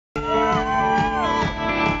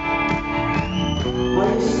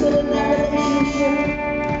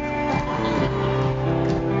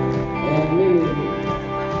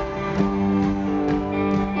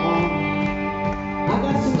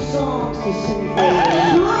I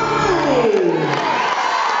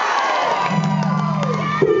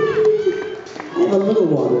have a little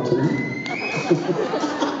water tonight.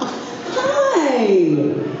 Hi!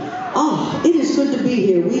 Oh, it is good to be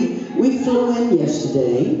here. We flew in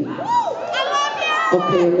yesterday.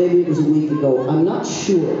 Okay, or maybe it was a week ago. I'm not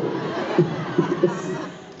sure.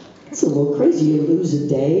 It's a little crazy. You lose a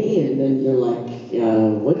day, and then you're like,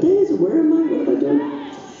 what day is it? Where am I? What am I doing?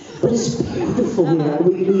 But it's beautiful here.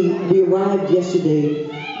 We arrived yesterday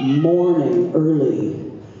morning, early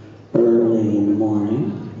in the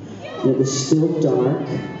morning. And it was still dark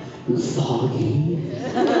and foggy.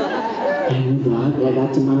 And I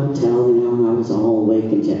got to my hotel, and I was all awake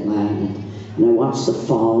and jet lagged. And I watched the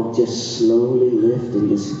fog just slowly lift, and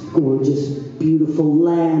this gorgeous, beautiful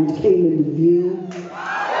land came into view.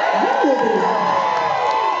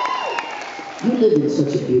 You live in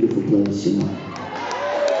such a beautiful place, you know.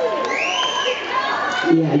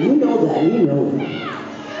 Yeah, you know that.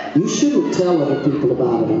 You shouldn't tell other people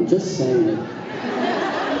about it, I'm just saying.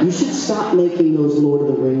 You should stop making those Lord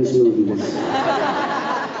of the Rings movies.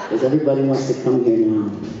 Because everybody wants to come here now.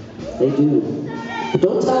 They do. But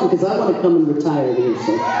don't tell them, because I want to come and retire here,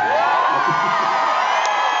 so.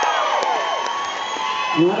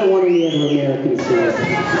 And I don't want any other Americans here.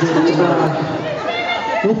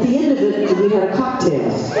 At the end of it, we had a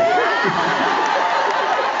cocktail.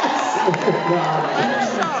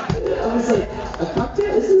 I was like, a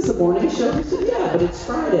cocktail? Isn't this a morning show? He said, yeah, but it's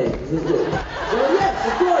Friday. Well, yes,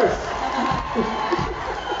 of course.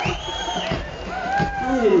 I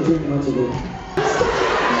didn't drink much of it.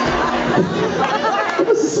 It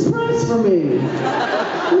was a surprise for me.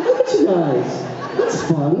 Look at you guys. That's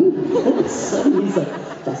fun. Suddenly he's like,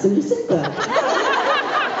 fasten your seatbelt.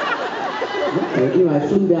 Okay, anyway, I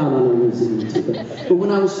flew down on a New Zealand too. But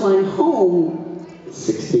when I was flying home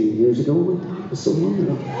 16 years ago, oh my God, it was so long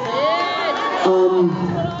ago.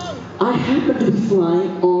 I happened to be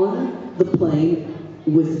flying on the plane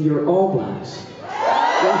with your All Blacks.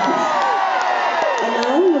 And not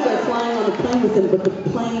only was I flying on the plane with them, but the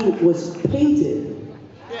plane was painted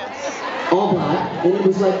all black, and it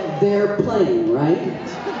was like their plane, right?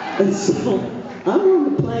 And so I'm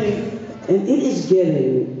on the plane, and it is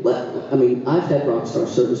getting, well, I mean, I've had rock star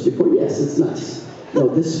service before. Yes, it's nice. No,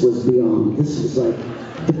 this was beyond. This was like,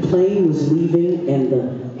 the plane was leaving, and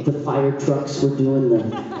the fire trucks were doing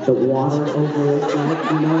the water over it,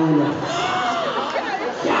 like, you know,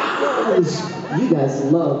 and you guys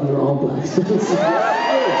love your All Blacks. And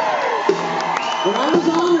I was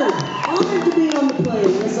honored to be on the plane.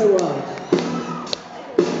 Yes, I was.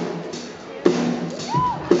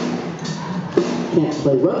 Can't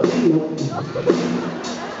play rugby, nope.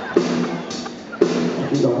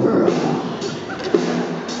 You go,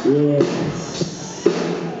 yes.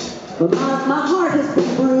 But my heart has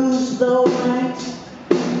been bruised, though, right?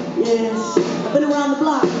 Yes. I've been around the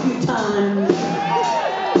block a few times.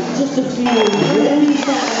 Just a few. Many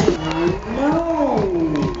times.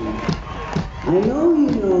 I know you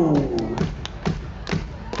know.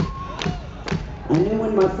 I knew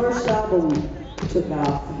when my first album took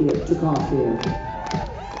off here,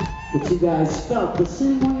 that you guys felt the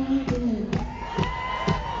same way I did.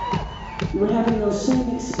 You were having those same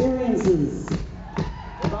experiences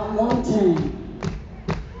about wanting.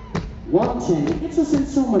 It gets us in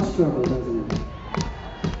so much trouble, doesn't it?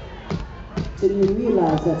 Till you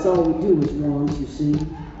realize that's all we do is want, you see.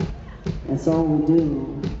 That's all we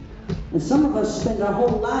do. And some of us spend our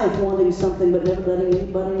whole life wanting something but never letting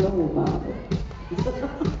anybody know about it.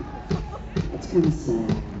 That's kind of sad.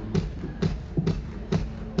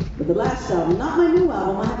 But the last album, not my new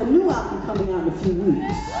album, I have a new album coming out in a few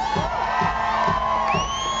weeks.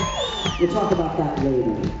 We'll talk about that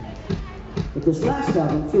later. But this last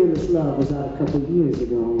album, Fearless Love, was out a couple of years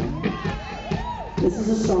ago. This is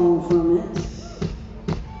a song from it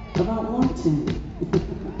about wanting.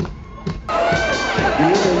 I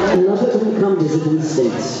love it when you come visit in the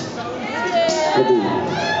States. I do.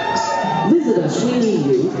 Visit us, we need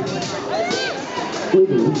you. We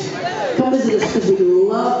do. Come visit us because we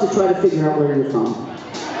love to try to figure out where you're from.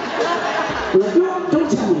 We're like, no, don't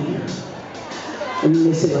tell me. And then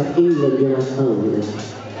they say like England, you're like, oh, really?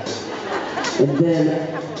 And then,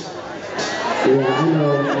 yeah, I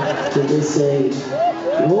know, so they say,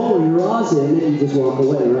 oh, you're Aussie, and then you just walk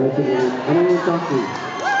away, right? And I don't want to talk to you.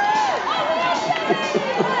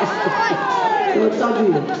 I don't want to talk to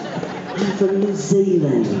you. I'm from New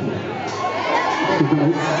Zealand.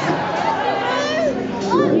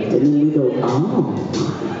 Right? And then we go, oh.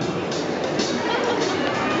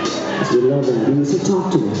 Because we love that. And we say, talk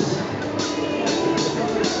to us.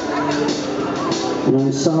 And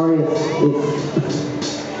I'm sorry if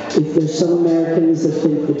If there's some Americans that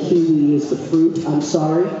think the kiwi is the fruit, I'm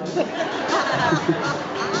sorry.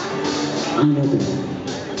 I know that.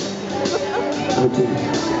 I do.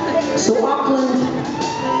 So Auckland,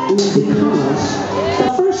 because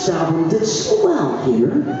the first album did so well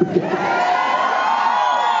here.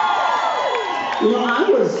 You know, I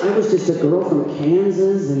was just a girl from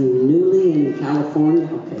Kansas and newly in California.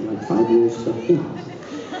 Okay, like 5 years, but you know.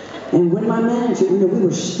 And when my manager, you know, we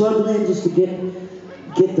were struggling just to get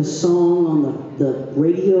the song on the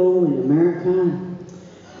radio in America.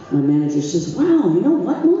 My manager says, "Wow, you know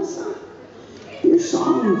what, Melissa?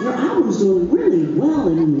 Your album's doing really well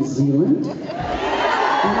in New Zealand."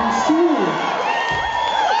 And I'm still,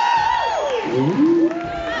 really?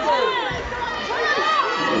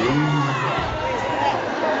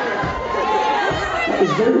 That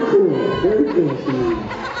was very cool for me.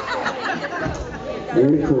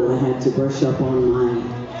 Very cool. I had to brush up on my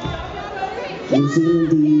New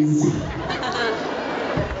Zealandese.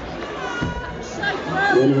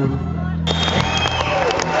 You know.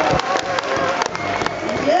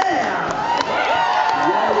 Yeah.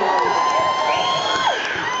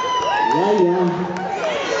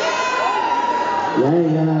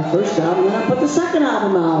 First album, then I put the second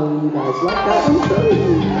album out. You guys like that one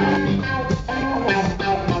too?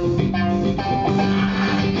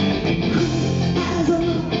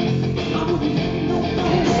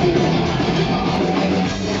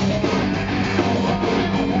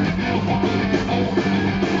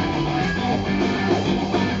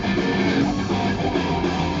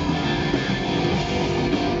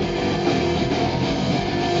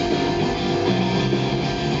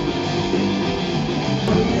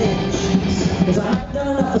 Because I've done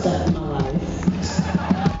enough of that in my life.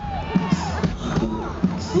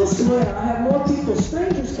 I swear, I have more people,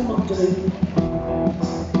 strangers come up to me,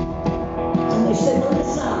 and they say,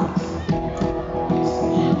 "Melissa, how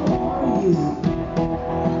are you?"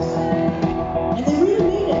 And they really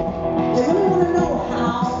mean it. They really want to know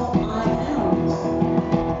how I am.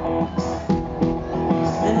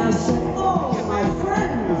 And I say, "Oh, my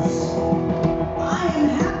friends, I am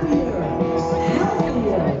happier,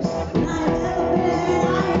 healthier than I have ever been. I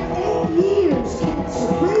am 8 years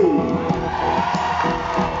cancer-free."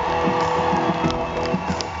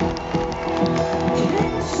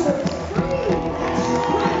 Cancer-free, that's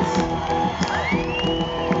right.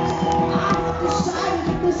 I have decided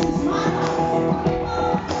that this is my life.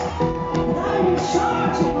 That I'm in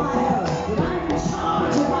charge of my health. That I'm in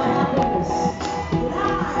charge of my happiness. That I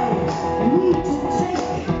need to take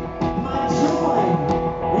my joy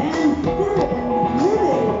and fill it and live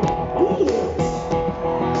it and eat it.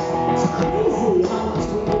 It's crazy how much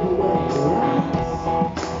we give away, right?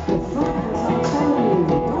 Well, friends, I'm telling you,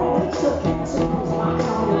 don't wait till cancer comes knocking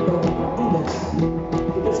on your door. Don't do that.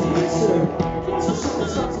 Because cancer something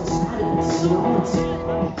starts inside of us, you know? It's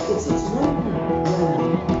right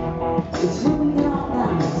now. It's when we get off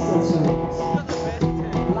balance, that's right.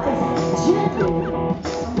 Life gently,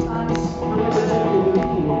 sometimes however gently we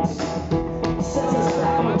need it, sets us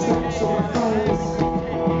back on track. So my friends,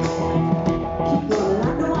 keep running. I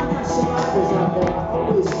know I have survivors out there. I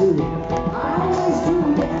always do.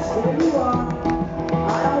 Yes, there you are. I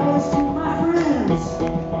always do, my friends.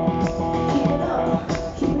 Keep it up.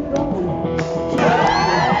 Keep it going.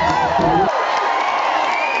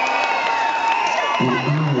 And I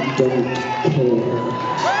don't care.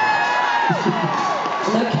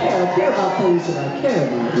 And I care about things that I care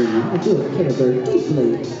about, you know. I do care very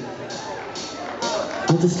deeply.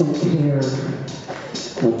 I just don't care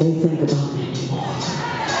what they think about me anymore.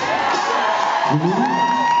 You know?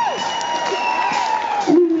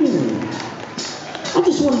 I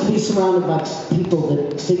just wanted to be surrounded by people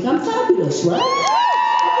that think I'm fabulous, right?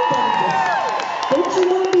 Don't you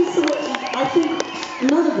want to be surrounded? I think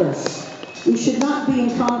none of us, we should not be in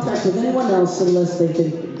contact with anyone else unless they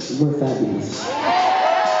think we're fabulous.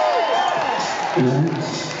 Right?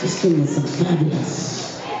 Just give me some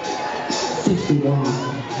fabulous 51.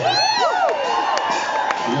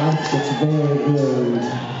 Life gets very good.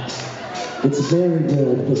 It's very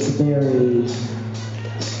good. It's very